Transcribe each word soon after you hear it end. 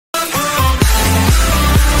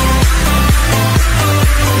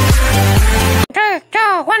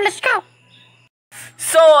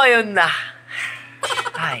ayun na.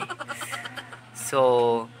 Hi. So,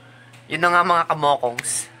 yun na nga mga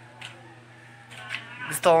kamokongs.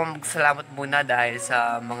 Gusto kong magsalamat muna dahil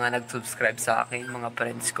sa mga nag-subscribe sa akin, mga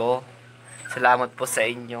friends ko. Salamat po sa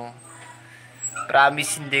inyo.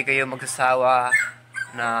 Promise hindi kayo magsasawa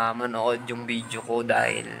na manood yung video ko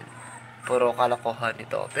dahil puro kalokohan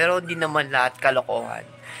ito. Pero hindi naman lahat kalokohan.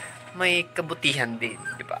 May kabutihan din,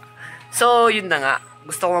 di ba? So, yun na nga.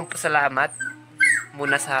 Gusto ko magpasalamat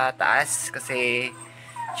muna sa taas kasi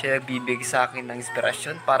siya nagbibigay sa akin ng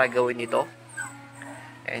inspirasyon para gawin ito.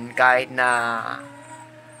 And kahit na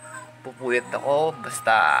pupuyat ako,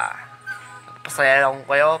 basta pasaya lang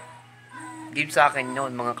kayo, give sa akin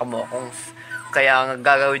yun mga kamokongs. Kaya ang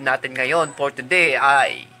gagawin natin ngayon for today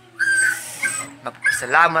ay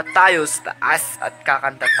magpasalamat tayo sa taas at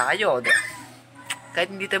kakanta tayo. Kahit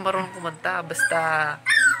hindi tayo marunong kumanta, basta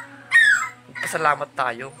magpasalamat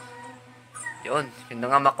tayo. Yun na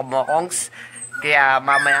nga mga kamokongs. Kaya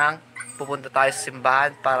mamayang pupunta tayo sa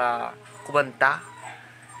simbahan para kumanta.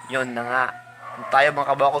 Yun na nga. Tayo mga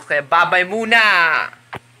kamokongs, kaya babay muna!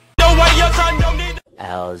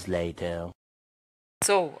 Hours later.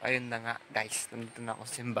 So, ayun na nga guys. Nandito na ako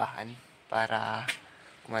sa simbahan para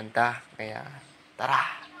kumanta. Kaya,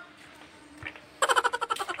 tara!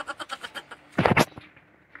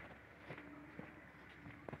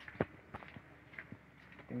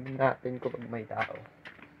 Tingnan natin kung pag may tao.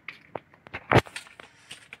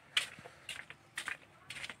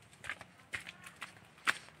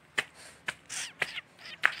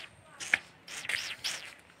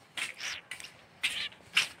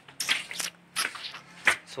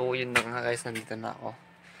 So, yun na nga guys. Nandito na ako.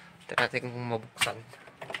 Tirating kong mabuksan.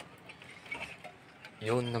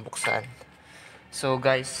 Yun, nabuksan. So,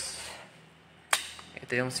 guys.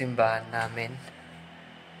 Ito yung simbahan namin.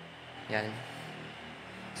 Yan.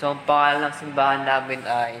 So, ang pangalan ng simbahan namin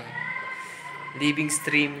ay Living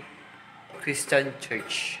Stream Christian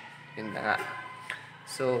Church. Yun na nga.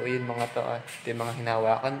 So, yun mga to. Ito yung mga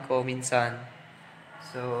hinawakan ko minsan.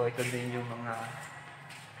 So, ito din yung mga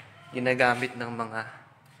ginagamit ng mga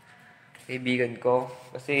kaibigan ko.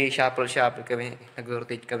 Kasi shuffle kami.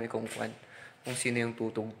 Nag-rotate kami kung sino yung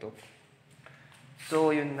tutugtog. So,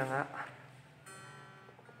 yun na nga.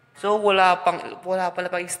 So, wala pala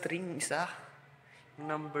pang string isa.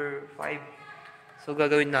 Number 5. So,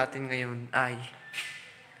 gagawin natin ngayon ay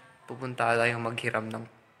pupunta tayong maghiram ng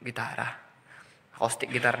gitara. Acoustic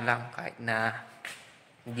guitar lang kahit na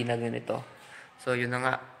hindi na ganito. So, yun na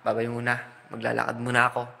nga. Babay muna. Maglalakad muna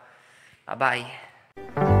ako. Bye-bye.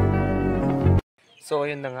 So,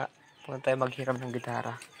 yun na nga. Pupunta tayo maghiram ng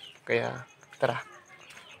gitara. Kaya, tara.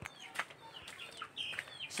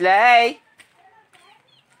 Slay!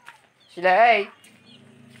 Slay!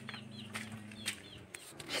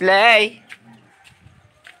 Slay!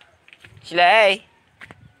 Slay!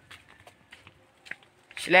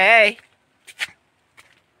 Slay!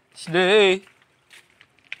 Slay!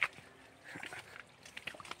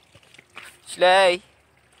 Slay!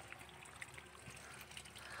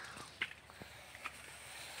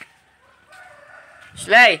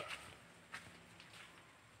 Slay!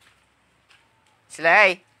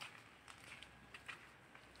 Slay!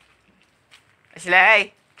 Slay!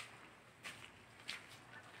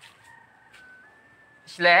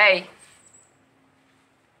 Slay!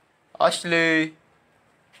 Ashley!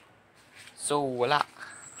 So, wala.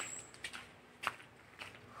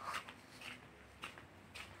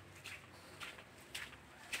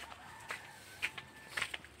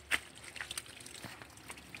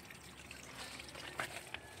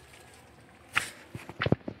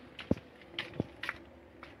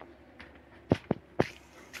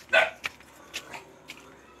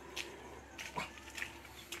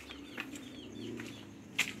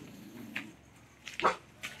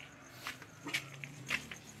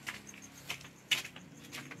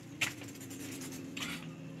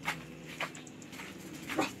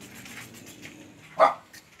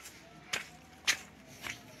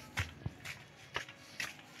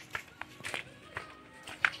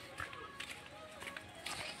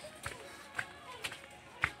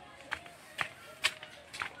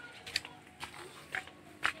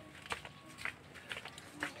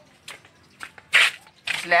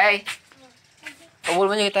 Slay! Pabul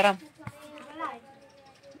mo niya gitaram.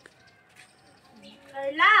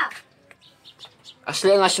 Carla!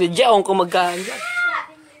 Asli ang asli dyan kung magkaan dyan.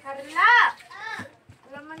 Carla!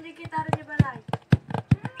 Alam mo di gitar di balay.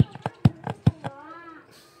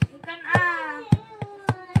 Ikan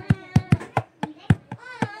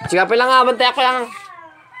Sige pa lang nga, bantay ako lang.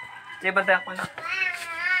 Sige, bantay ako lang.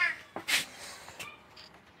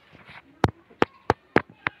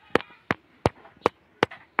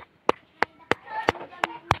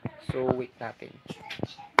 So, wait natin.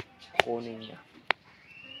 Kunin niya.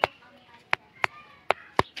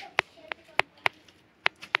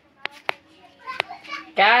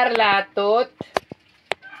 Carla, tut!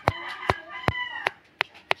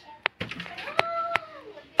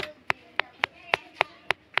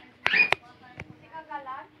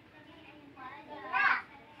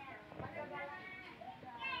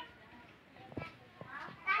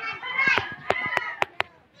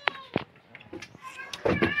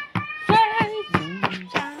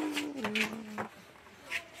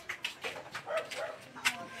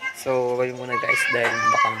 So, kayo muna guys dahil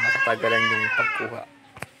baka matatagalan yung pagkuha.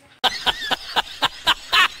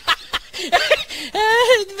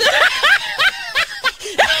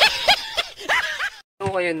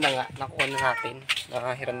 So, ayun na nga. Nakuha na natin.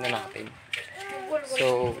 Nakahiram na natin.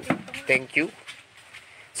 So, thank you.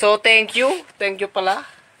 So, thank you. Thank you pala.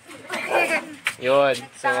 Yun.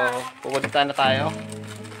 So, pupunta na tayo.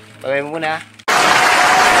 Bagay muna.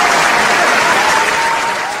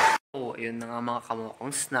 So, ayun na nga mga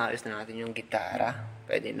kamokongs. Naayos na natin yung gitara.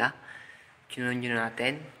 Pwede na. Kinunan nyo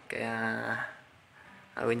natin. Kaya,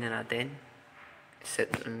 awin na natin.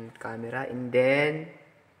 Set ang camera. And then,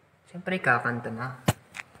 siyempre, kakanta na.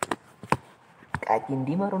 Kahit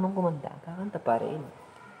hindi marunong kumanta, kakanta pa rin.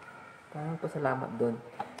 Parang pasalamat doon.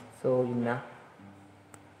 So, yun na.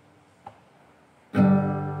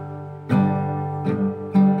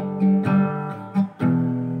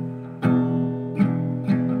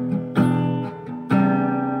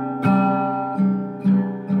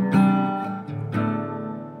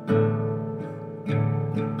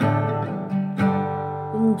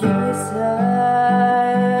 Jesus,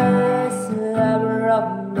 lover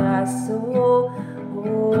of my soul.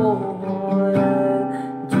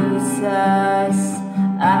 Jesus,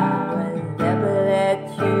 I will never let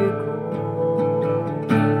you go.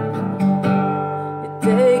 You're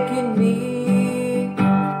taking me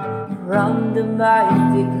from the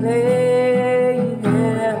mighty clay.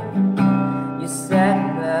 You set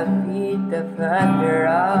my feet upon the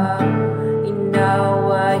rock, and now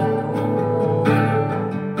I know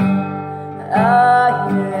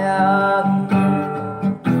I love you.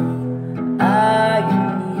 I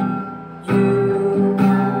need you.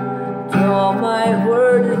 Though my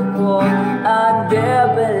word is born, I'll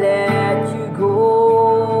never let you go.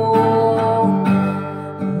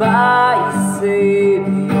 My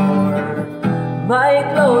Savior, my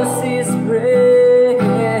closest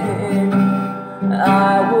friend,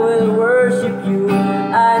 I will worship you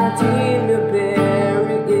until the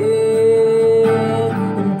very end.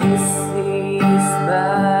 This is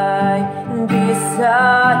my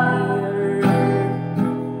desire,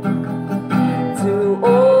 to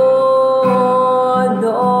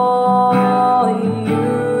honor you,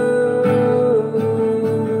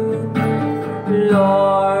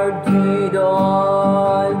 Lord, with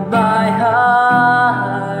all my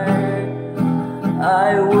heart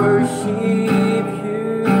I worship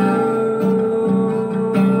you,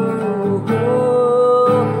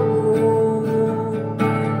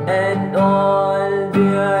 and all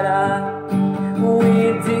that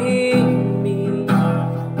within me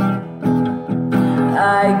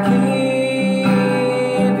I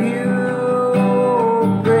give you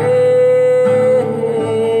praise,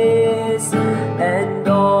 and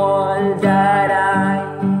all that I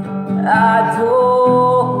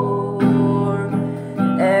adore,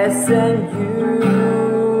 isn't you,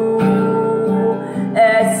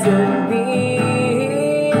 isn't me.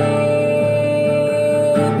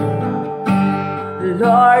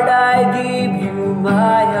 Lord, I give you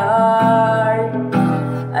my heart,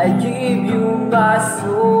 I give you my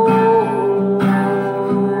soul.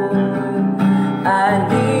 I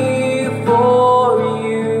live for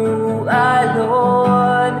you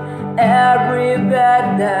alone. Every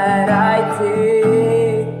breath that I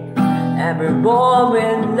take, every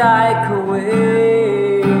moment like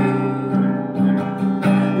away.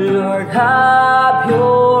 Lord, have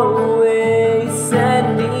your way,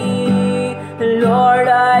 send me. Lord,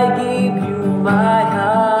 I give you my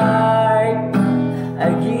heart, I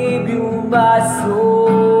give you my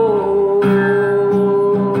soul.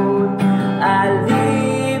 I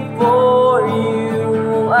live for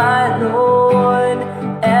you alone.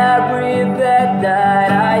 Every breath that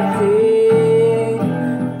I take,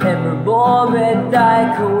 every moment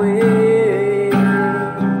like away.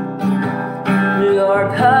 Lord,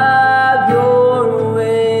 have your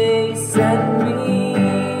way, send me.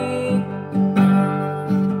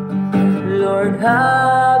 Lord,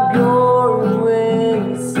 have your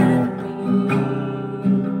way, send me.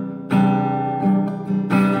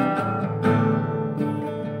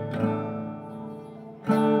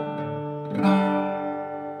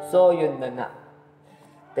 So, yun na nga.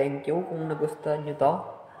 Thank you kung nagustuhan nyo to.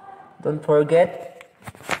 Don't forget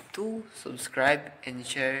to subscribe and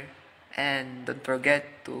share. And don't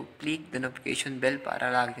forget to click the notification bell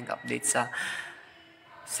para lagi kang update sa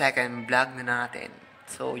second vlog na natin.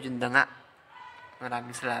 So, yun na nga.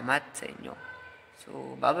 Maraming salamat sa inyo.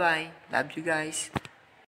 So, bye-bye. Love you guys.